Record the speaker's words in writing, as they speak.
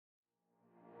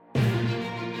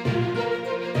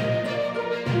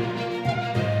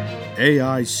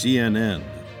AICNN,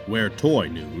 where toy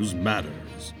news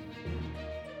matters.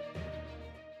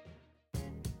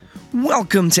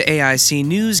 Welcome to AIC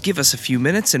News. Give us a few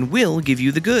minutes and we'll give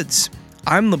you the goods.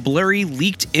 I'm the blurry,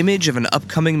 leaked image of an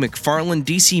upcoming McFarlane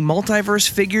DC Multiverse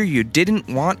figure you didn't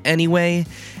want anyway,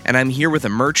 and I'm here with a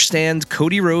merch stand,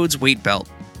 Cody Rhodes weight belt.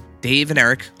 Dave and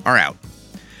Eric are out.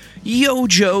 Yo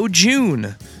Joe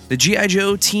June! The G.I.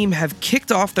 Joe team have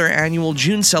kicked off their annual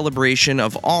June celebration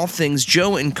of all things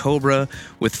Joe and Cobra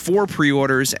with 4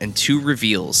 pre-orders and 2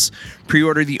 reveals.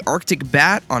 Pre-order the Arctic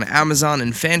Bat on Amazon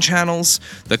and fan channels,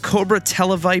 the Cobra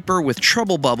Televiper with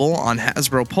Trouble Bubble on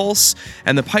Hasbro Pulse,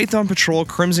 and the Python Patrol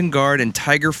Crimson Guard and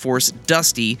Tiger Force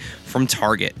Dusty from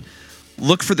Target.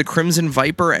 Look for the Crimson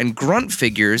Viper and Grunt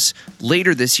figures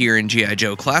later this year in G.I.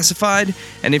 Joe Classified,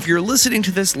 and if you're listening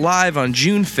to this live on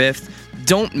June 5th,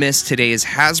 don't miss today's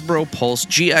Hasbro Pulse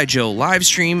G.I. Joe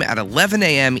livestream at 11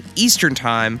 a.m. Eastern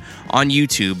Time on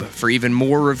YouTube for even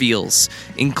more reveals,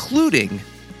 including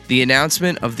the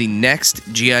announcement of the next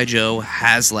G.I. Joe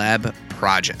HasLab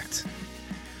project.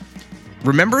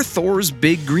 Remember Thor's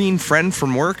big green friend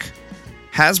from work?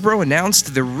 Hasbro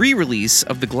announced the re-release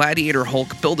of the Gladiator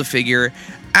Hulk Build-A-Figure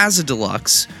as a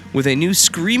deluxe with a new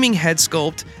screaming head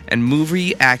sculpt and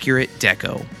movie-accurate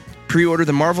deco. Pre-order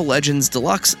the Marvel Legends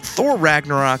Deluxe Thor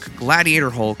Ragnarok Gladiator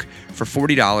Hulk for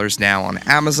 $40 now on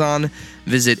Amazon.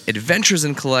 Visit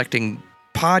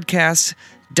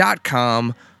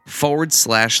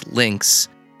adventuresincollecting.com/links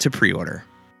to pre-order.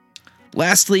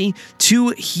 Lastly,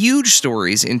 2 huge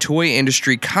stories in toy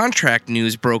industry contract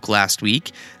news broke last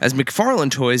week as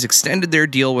McFarlane Toys extended their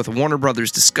deal with Warner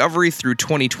Bros. Discovery through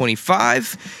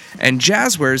 2025, and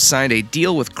Jazzwares signed a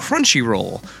deal with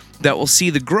Crunchyroll that will see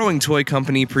the growing toy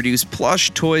company produce plush,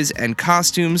 toys, and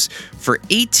costumes for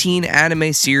 18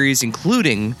 anime series,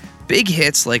 including big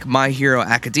hits like My Hero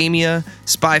Academia,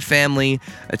 Spy Family,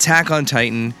 Attack on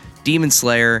Titan, Demon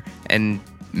Slayer, and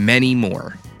many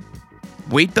more.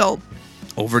 Weight Belt,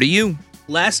 over to you.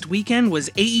 Last weekend was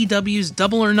AEW's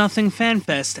Double or Nothing Fan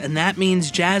Fest, and that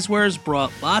means Jazzwares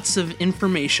brought lots of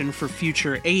information for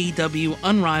future AEW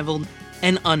Unrivaled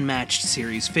and Unmatched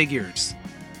series figures.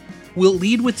 We'll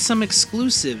lead with some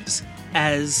exclusives,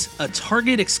 as a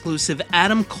Target exclusive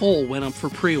Adam Cole went up for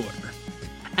pre-order.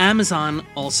 Amazon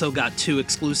also got 2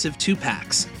 exclusive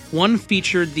 2-packs. One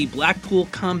featured the Blackpool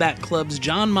Combat Club's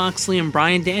Jon Moxley and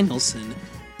Bryan Danielson,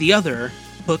 the other,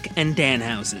 Hook and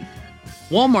Danhausen.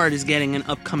 Walmart is getting an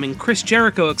upcoming Chris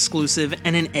Jericho exclusive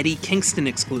and an Eddie Kingston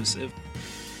exclusive.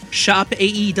 Shop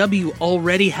AEW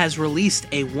already has released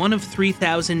a 1 of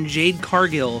 3,000 Jade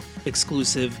Cargill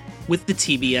exclusive with the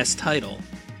TBS title.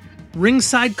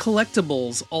 Ringside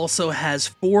Collectibles also has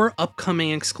 4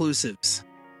 upcoming exclusives.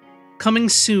 Coming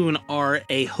soon are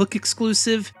a Hook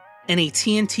exclusive and a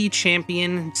TNT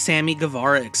Champion Sammy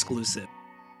Guevara exclusive.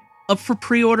 Up for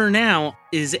pre-order now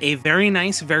is a Very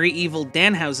Nice, Very Evil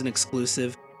Danhausen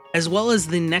exclusive, as well as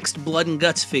the next Blood and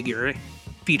Guts figure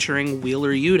featuring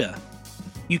Wheeler Yuta.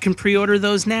 You can pre-order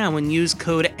those now and use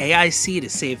code AIC to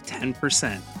save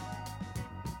 10%.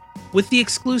 With the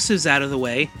exclusives out of the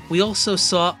way, we also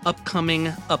saw upcoming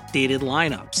updated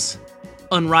lineups.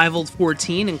 Unrivaled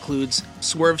 14 includes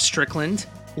Swerve Strickland,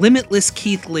 Limitless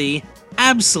Keith Lee,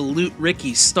 Absolute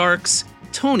Ricky Starks,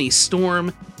 Tony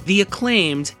Storm, The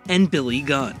Acclaimed, and Billy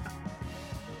Gunn.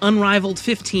 Unrivaled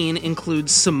 15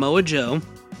 includes Samoa Joe,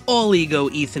 All Ego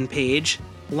Ethan Page,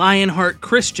 Lionheart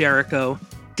Chris Jericho,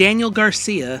 Daniel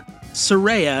Garcia,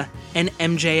 Saraya, and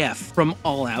MJF from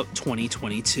All Out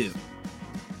 2022.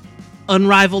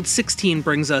 Unrivaled 16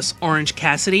 brings us Orange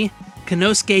Cassidy,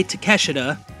 Konosuke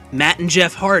Takeshita, Matt and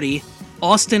Jeff Hardy,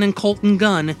 Austin and Colton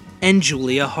Gunn, and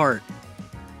Julia Hart.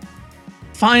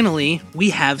 Finally, we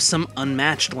have some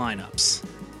unmatched lineups.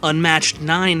 Unmatched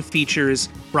 9 features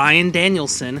Bryan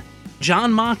Danielson,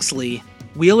 Jon Moxley,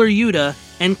 Wheeler Yuta,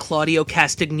 and Claudio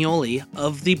Castagnoli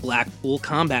of the Blackpool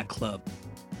Combat Club.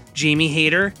 Jamie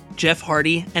Hayter, Jeff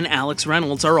Hardy, and Alex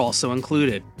Reynolds are also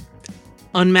included.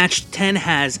 Unmatched 10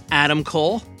 has Adam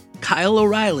Cole, Kyle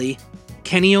O'Reilly,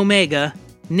 Kenny Omega,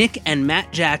 Nick and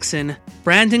Matt Jackson,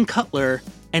 Brandon Cutler,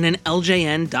 and an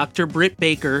LJN Dr. Britt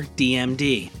Baker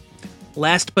DMD.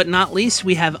 Last but not least,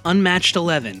 we have Unmatched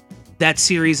 11. That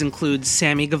series includes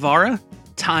Sammy Guevara,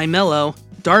 Ty Mello,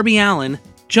 Darby Allin,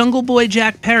 Jungle Boy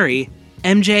Jack Perry,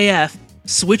 MJF,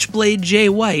 Switchblade Jay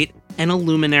White, and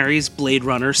Illuminaries Blade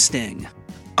Runner Sting.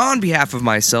 On behalf of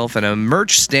myself and a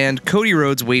merch stand, Cody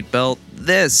Rhodes weight belt,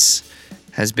 this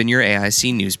has been your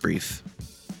AIC News Brief.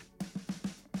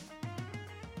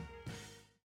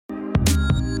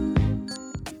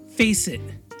 Face it,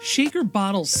 shaker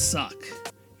bottles suck.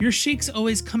 Your shakes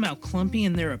always come out clumpy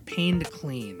and they're a pain to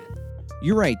clean.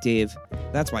 You're right, Dave.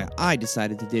 That's why I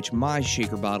decided to ditch my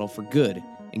shaker bottle for good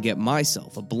and get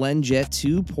myself a BlendJet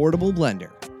 2 portable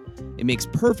blender. It makes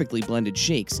perfectly blended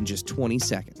shakes in just 20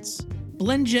 seconds.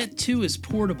 BlendJet 2 is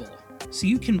portable, so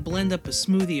you can blend up a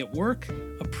smoothie at work,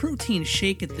 a protein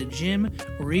shake at the gym,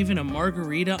 or even a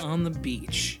margarita on the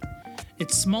beach.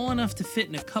 It's small enough to fit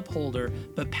in a cup holder,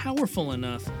 but powerful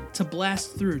enough to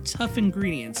blast through tough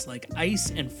ingredients like ice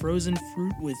and frozen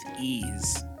fruit with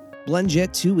ease.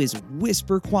 BlendJet 2 is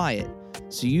whisper quiet,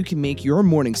 so you can make your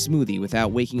morning smoothie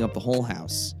without waking up the whole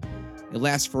house. It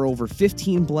lasts for over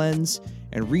 15 blends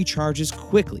and recharges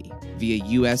quickly via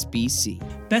USB-C.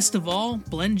 Best of all,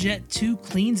 BlendJet 2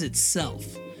 cleans itself.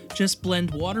 Just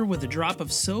blend water with a drop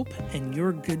of soap and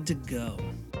you're good to go.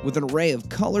 With an array of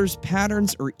colors,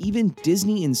 patterns, or even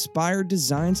Disney-inspired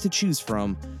designs to choose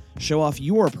from, show off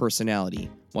your personality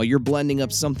while you're blending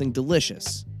up something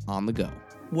delicious on the go.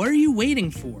 What are you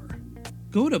waiting for?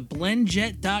 Go to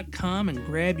blendjet.com and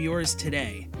grab yours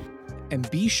today. And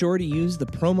be sure to use the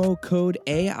promo code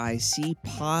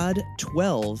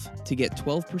AICPOD12 to get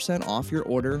 12% off your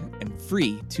order and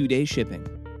free 2-day shipping.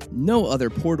 No other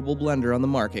portable blender on the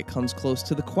market comes close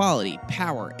to the quality,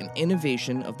 power, and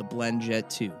innovation of the BlendJet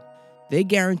 2. They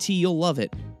guarantee you'll love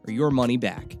it or your money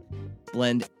back.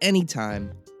 Blend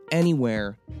anytime,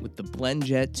 anywhere with the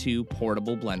BlendJet 2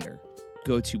 portable blender.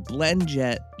 Go to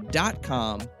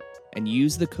blendjet.com and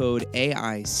use the code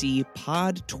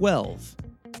AICPOD12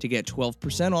 to get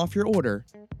 12% off your order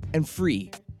and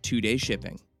free 2-day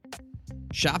shipping.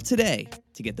 Shop today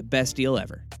to get the best deal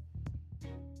ever.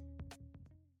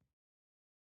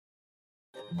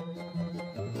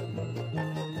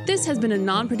 This has been a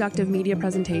non-productive media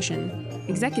presentation.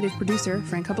 Executive producer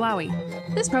Frank Hablawi.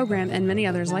 This program and many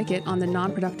others like it on the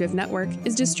Non-Productive Network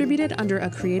is distributed under a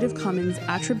Creative Commons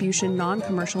Attribution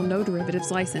Non-Commercial No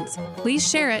Derivatives license. Please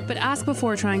share it, but ask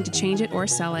before trying to change it or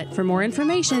sell it. For more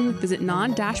information, visit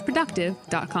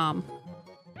non-productive.com.